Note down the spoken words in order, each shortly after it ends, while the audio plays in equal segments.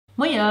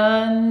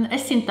Moin,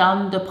 es sind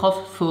dann der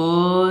Prof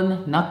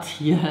von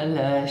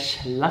natürlich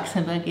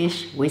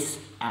Luxembourgish with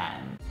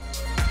Anne.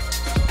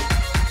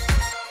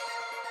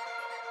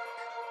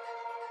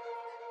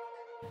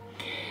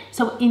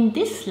 So in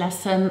this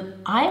lesson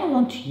I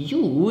want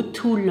you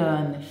to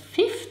learn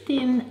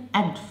 15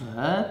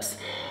 adverbs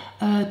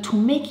to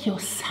make your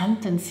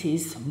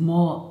sentences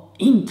more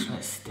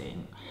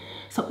interesting.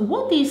 So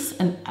what is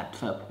an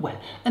adverb? Well,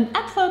 an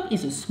adverb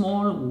is a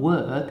small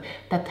word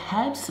that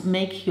helps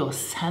make your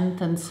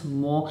sentence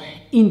more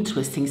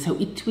interesting. So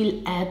it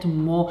will add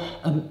more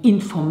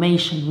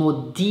information,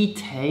 more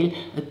detail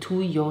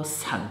to your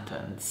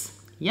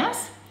sentence.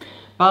 Yes?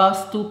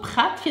 Bist du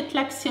bereit für die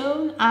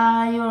Lektion?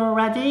 Are you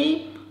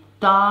ready?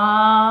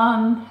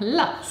 Dann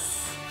los!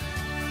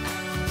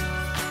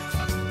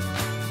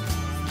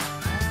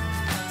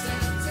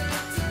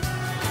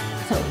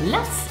 So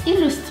let's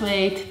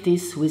illustrate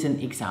this with an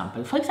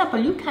example. For example,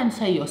 you can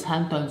say your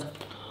sentence,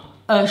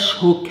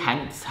 ich habe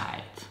keine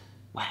Zeit.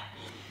 Well,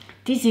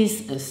 this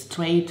is a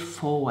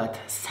straightforward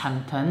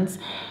sentence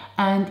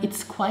and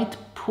it's quite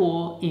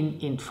poor in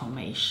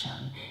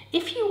information.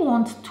 If you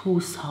want to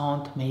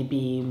sound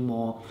maybe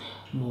more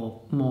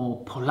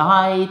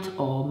polite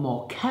or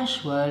more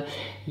casual,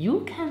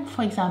 you can,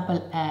 for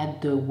example,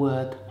 add the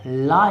word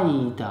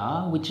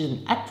leider, which is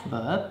an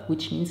adverb,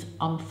 which means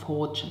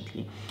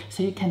unfortunately.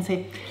 So you can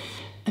say,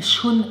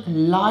 schon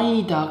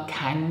leider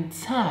keine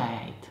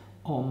Zeit.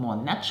 Or more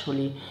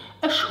naturally,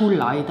 schon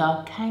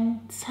leider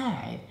keine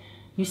Zeit.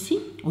 You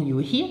see, or you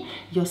hear,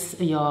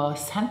 your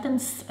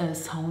sentence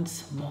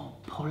sounds more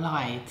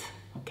polite,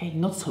 okay,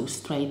 not so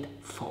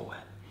straightforward.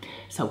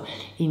 So,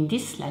 in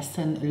this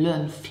lesson,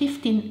 learn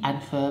 15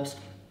 adverbs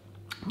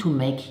to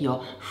make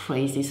your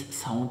phrases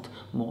sound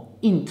more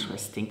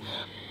interesting.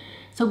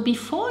 So,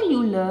 before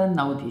you learn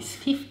now these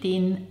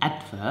 15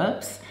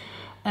 adverbs,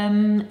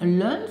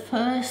 learn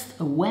first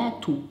where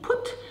to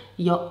put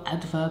your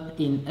adverb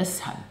in a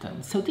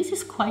sentence. So this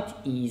is quite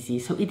easy.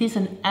 So it is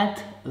an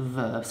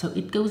adverb. So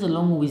it goes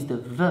along with the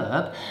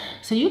verb.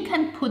 So you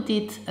can put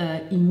it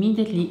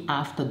immediately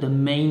after the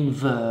main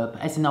verb.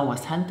 As in our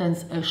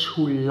sentence, ich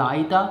habe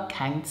leider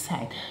keine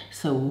Zeit.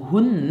 So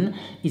hun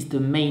is the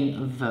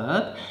main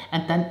verb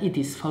and then it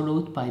is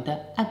followed by the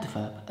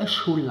adverb.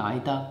 Ich habe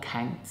leider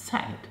keine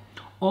Zeit.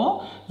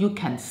 Or you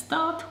can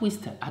start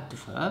with the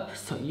adverb.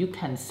 So you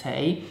can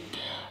say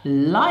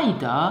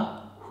leider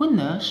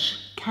habe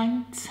ich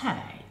keine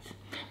Zeit.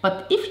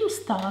 But if you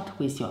start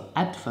with your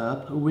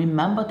adverb,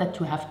 remember that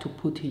you have to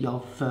put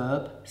your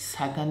verb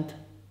second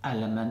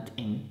element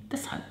in the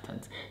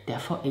sentence.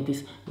 Therefore, it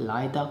is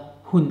leider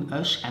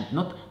habe ich and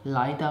not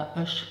leider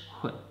ich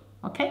habe.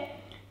 Okay?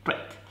 Great.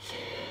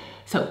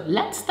 So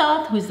let's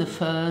start with the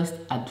first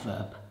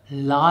adverb,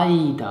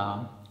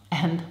 leider,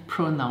 and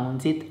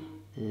pronounce it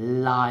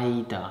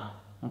leider.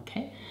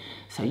 Okay?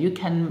 So you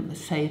can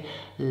say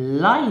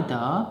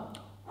leider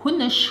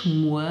habe ich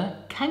nur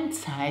keine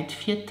Zeit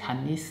für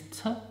Tennis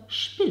zu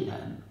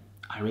spielen.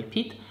 I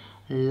repeat,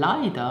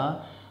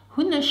 leider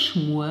habe ich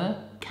nur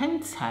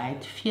keine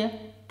Zeit für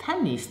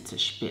Tennis zu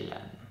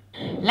spielen.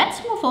 Let's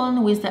move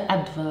on with the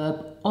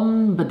adverb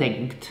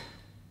unbedingt.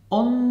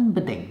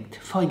 Unbedingt.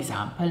 For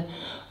example,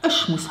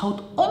 ich muss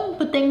halt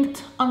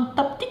unbedingt an die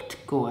Apotheke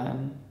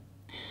gehen.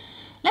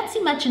 Let's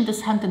imagine the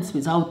sentence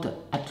without the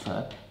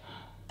adverb.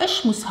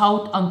 Ich muss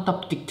halt an die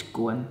Apotheke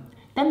gehen.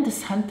 Then the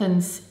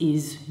sentence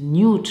is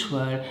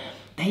neutral.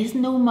 There is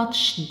no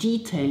much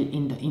detail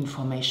in the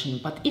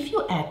information. But if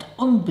you add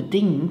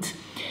unbedingt,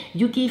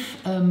 you give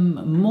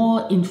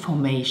more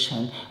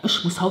information.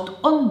 Ich muss halt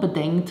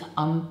unbedingt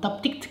an die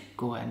Apotheke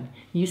gehen.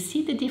 You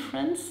see the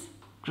difference?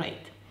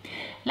 Great.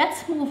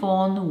 Let's move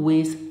on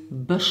with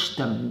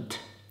bestimmt.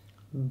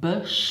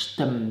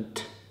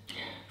 Bestimmt.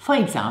 For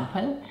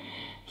example,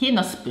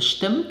 jenes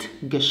bestimmt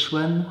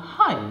geschwind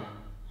heil.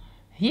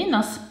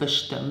 Jenes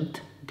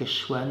bestimmt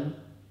geschwind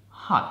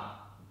heil.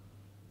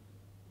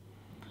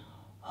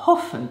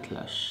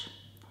 Hoffentlich.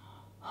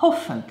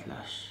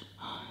 Hoffentlich.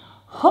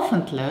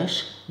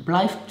 Hoffentlich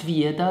bleibt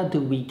wieder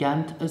der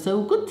Weekend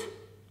so gut.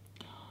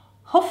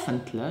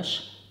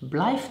 Hoffentlich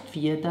bleibt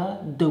wieder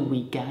der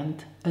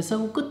Weekend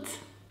so gut.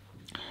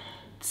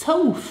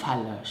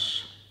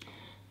 Zufällig.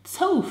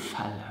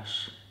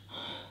 Zufällig.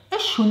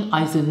 Ich habe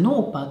unseren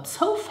Opa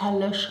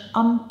zufällig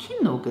am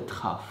Kino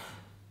getroffen.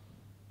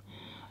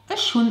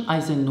 Ich habe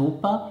unseren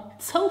Opa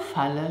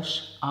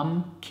zufällig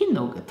am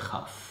Kino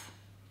getroffen.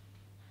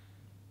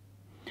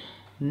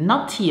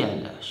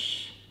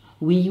 Natürlich.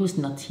 We use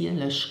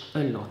natürlich a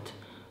lot.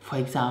 For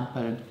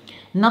example,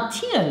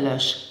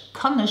 natürlich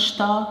kann ich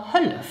da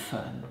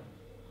helfen.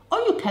 Or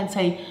you can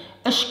say,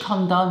 ich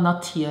kann da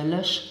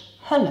natürlich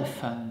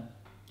helfen.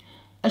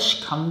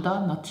 Ich kann da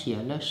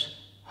natürlich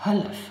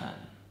helfen.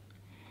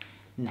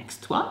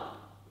 Next one.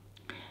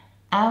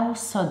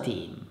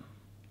 Außerdem.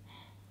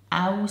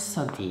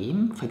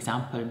 Außerdem, for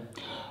example,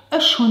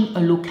 ich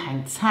habe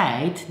keine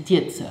Zeit,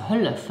 dir zu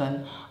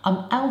helfen,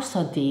 und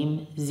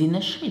außerdem sind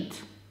ich mit.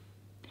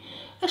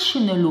 Ich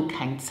habe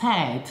keine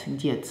Zeit,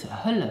 dir zu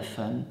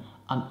helfen,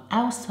 und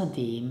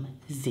außerdem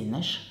sinne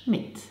ich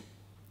mit.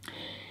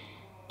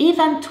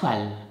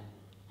 Eventuell.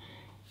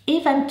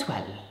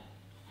 Eventuell.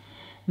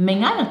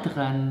 Meine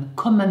Eltern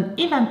kommen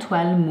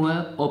eventuell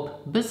mal auf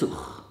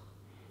Besuch.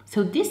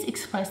 So this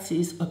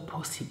expresses a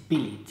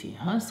possibility.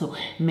 So,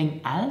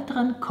 meine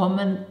Eltern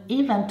kommen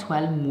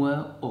eventuell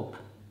mal auf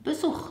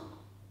Besuch.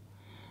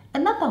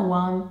 Another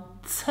one,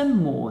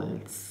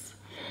 zumalls.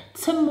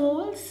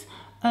 Zumalls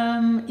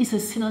is a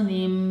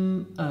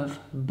synonym of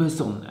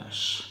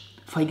besonders.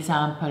 For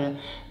example,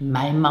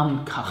 mein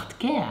Mann kocht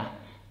gern.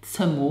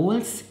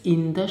 Zumalls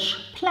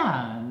indisch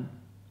plan.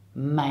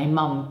 Mein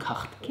Mann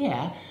kocht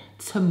gern.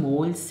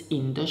 Zumalls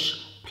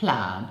indisch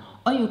plan.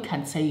 Or you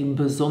can say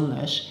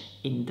besonders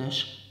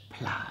indisch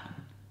plan.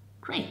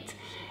 Great.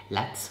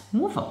 Let's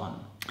move on.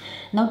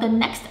 Now the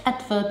next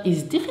adverb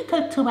is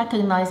difficult to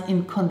recognize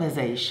in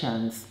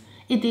conversations.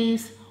 It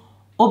is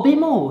au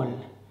bémol.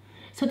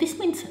 So this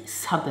means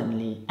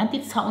suddenly, and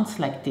it sounds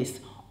like this.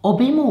 Au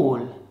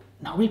bémol.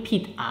 Now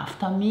repeat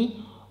after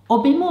me.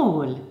 Au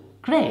bémol.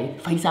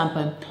 Great. For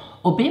example,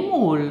 au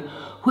bémol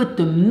hat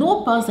dem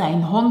Nachbar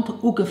sein Hund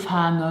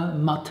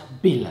angefangen mit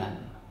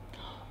billen.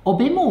 Au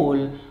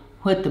bémol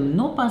hat dem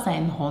Nachbar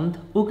sein Hund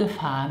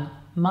angefangen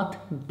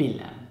mit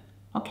billen.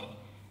 Okay?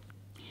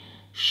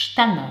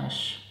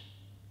 Ständig.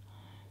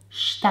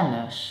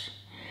 Ständig.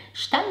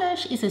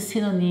 Ständig is a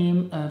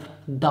synonym of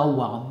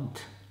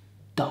dauernd.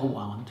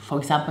 Dauernd. For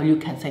example, you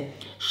can say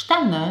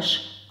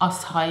ständig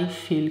as hij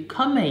viel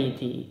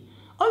Comedy.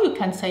 Or you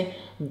can say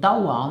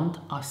dauernd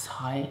as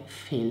hij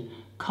viel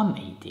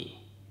Comedy.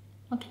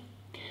 Okay.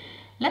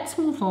 Let's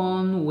move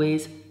on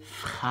with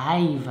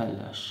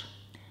freiwillig.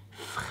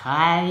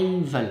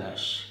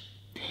 Freiwillig.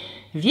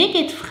 Wie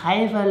geht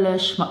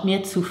freiwillig mit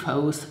mir zu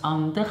Fuß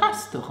an das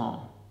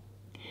Restaurant?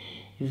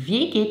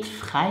 Wie geht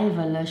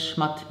freiwillig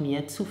mit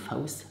mir zu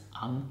Fuß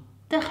an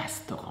das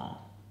Restaurant?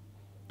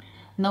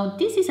 Now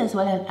this is as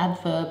well an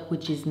adverb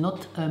which is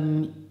not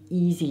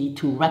easy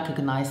to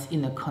recognize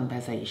in a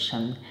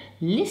conversation.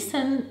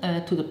 Listen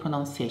to the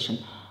pronunciation.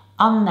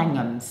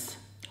 Aannemens.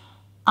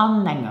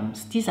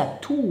 Aannemens. These are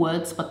two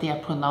words, but they are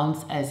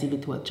pronounced as if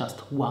it were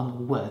just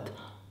one word.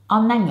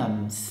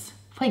 Aannemens.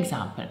 For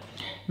example,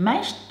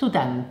 mein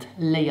Student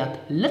lehrt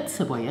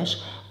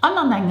Luxembourgish und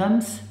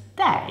aannemens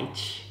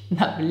Deutsch.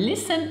 Now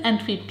listen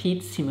and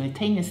repeat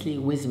simultaneously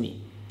with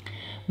me.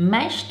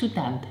 Mein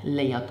Student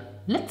lehrt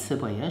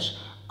Luxembourgish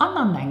und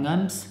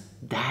aannemens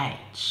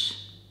Deutsch.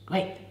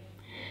 Great.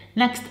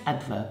 Next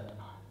adverb,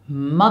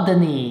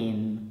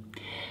 modernen.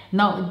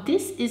 Now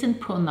this isn't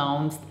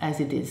pronounced as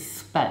it is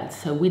spelled,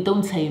 so we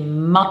don't say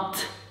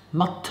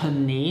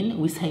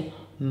modernen, we say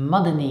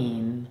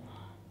modernen.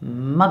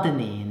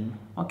 Modernen.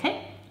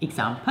 Okay?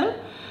 Example.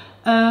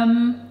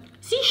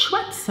 Sie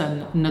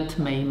schwätzen nicht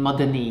mehr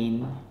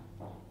modernen.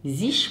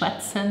 Sie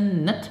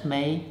schwätzen nicht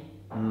mehr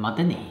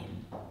modernen.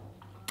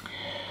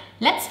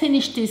 Let's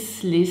finish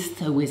this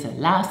list with a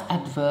last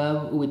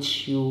adverb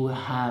which you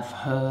have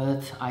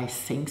heard, I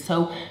think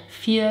so.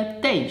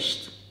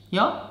 Vierteist.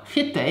 Ja,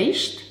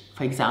 vierteist.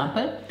 For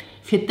example,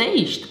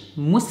 vierteist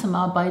müssen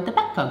wir bei der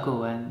Bäcker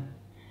gehen.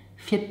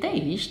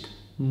 Vierteist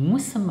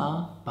müssen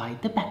wir bei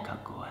der Bäcker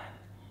gehen.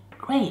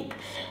 Great!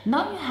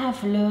 Now you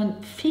have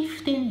learned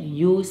 15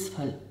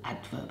 useful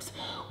adverbs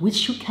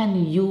which you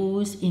can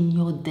use in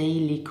your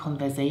daily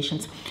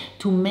conversations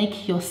to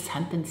make your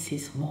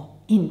sentences more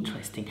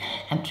interesting.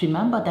 And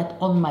remember that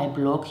on my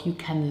blog you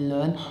can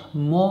learn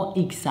more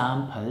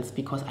examples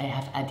because I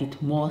have added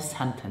more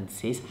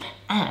sentences,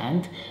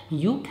 and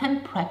you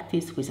can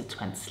practice with a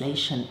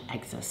translation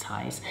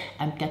exercise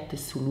and get the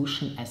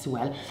solution as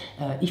well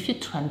if you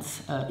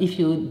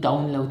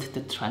download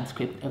the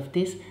transcript of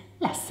this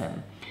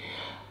lesson.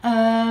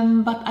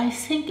 But I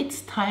think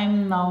it's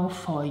time now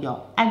for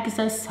your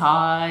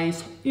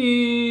exercise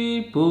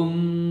Übung.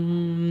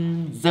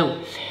 So,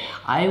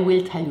 I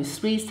will tell you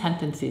 3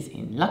 sentences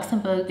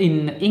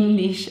in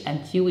English,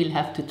 and you will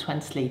have to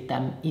translate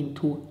them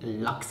into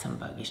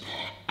Luxembourgish.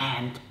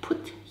 And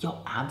put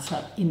your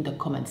answer in the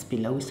comments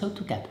below so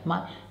to get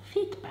my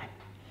feedback.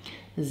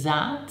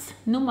 Satz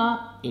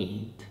Nummer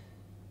 8.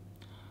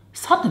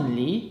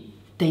 Suddenly,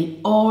 they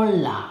all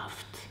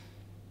laughed.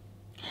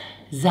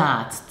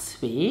 Satz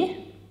 2.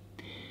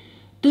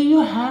 Do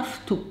you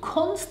have to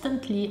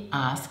constantly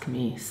ask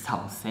me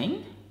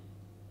something?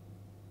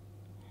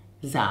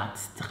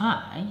 Satz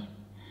 3.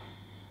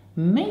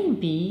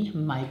 Maybe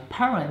my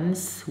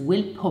parents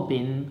will pop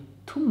in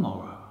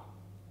tomorrow.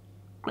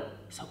 Great.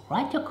 So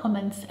write your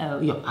comments,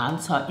 your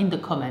answer in the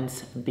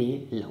comments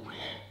below.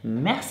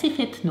 Merci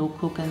fürs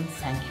Zugucken.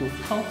 Thank you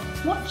for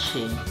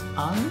watching.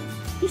 Und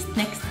bis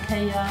nächstes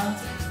Jahr.